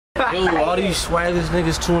Yo, all these swaggers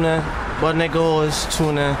niggas tune in, but niggas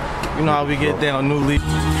tune in. You know how we get down, KNULEAF.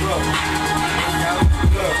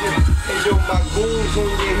 Hey yo, my goons on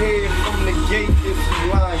your head from the gate if you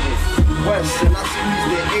lying. West and I squeeze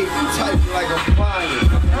the 8 tight like a flying.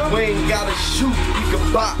 We ain't gotta shoot, we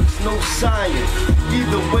can box, no science.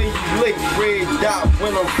 Either way you late, red dot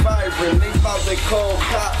when I'm firing. They bout to call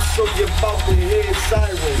cops, so you bout to hear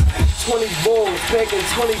sirens. 20 balls, packing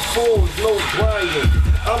 24s, no grinding.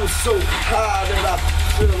 I'm so high that I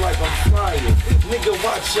feel like I'm flying. Nigga,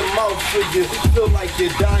 watch your mouth, nigga. Feel like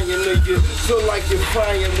you're dying, nigga. Feel like you're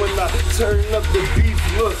crying when I turn up the beef.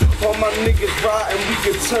 Look, all my niggas riding, we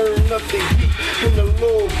can turn up the heat. And the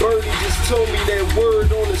little birdie just told me that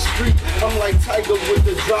word on the street. I'm like Tiger with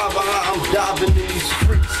the driver, how I'm diving in these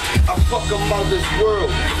streets. I fuck them out this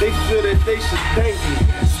world, they feel that they should thank me.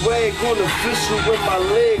 Swag on official with my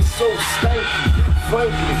legs so stanky.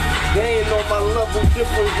 Frankly, they ain't on my level,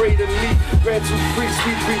 different rate of me. Ran 2 free,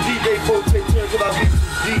 sweet 3D, they both take turns till I be too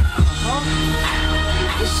deep.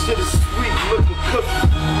 This shit is sweet, looking cookie.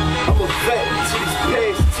 I'm a vet to these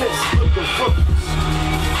past tense, looking rookies.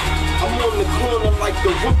 I'm on the corner like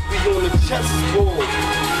the rookie on the chessboard.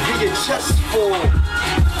 Get your chest full.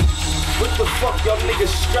 What the fuck y'all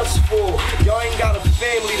niggas stress for? Y'all ain't got a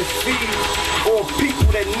family to feed or people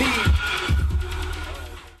that need.